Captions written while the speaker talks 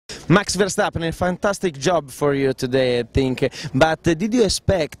Max Verstappen, a fantastic job for you today, I think. But did you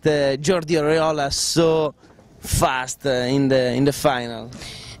expect Jordi Ariola so fast in the final?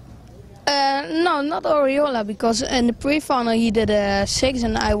 No, not Oriola, because in the pre-final he did a 6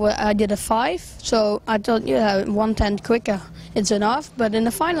 and I did a 5. So I thought, yeah, 1/10 quicker, it's enough. But in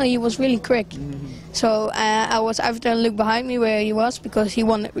the final he was really quick. So I have to look behind me where he was, because he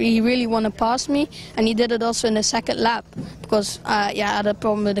really wanted to pass me, and he did it also in the second lap. Because yeah, I had a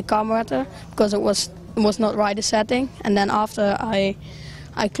problem with the carburetor because it was not right the setting, and then after I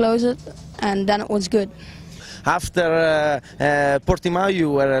closed it, and then it was good. After Portimao,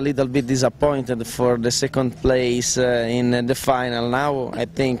 you were a little bit disappointed for the second place in the final. Now I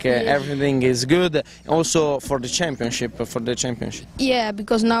think everything is good, also for the championship. Yeah,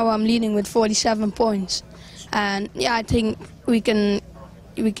 because now I'm leading with 47 points, and yeah, I think we can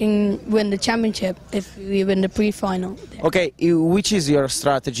win the championship if we win the pre-final. Okay, which is your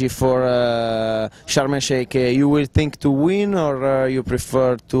strategy for Sharm el-Sheikh? You will think to win, or you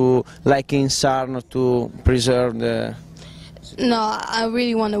prefer to, like in Sarno, to preserve the... No, I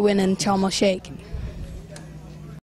really want to win in Sharm el-Sheikh.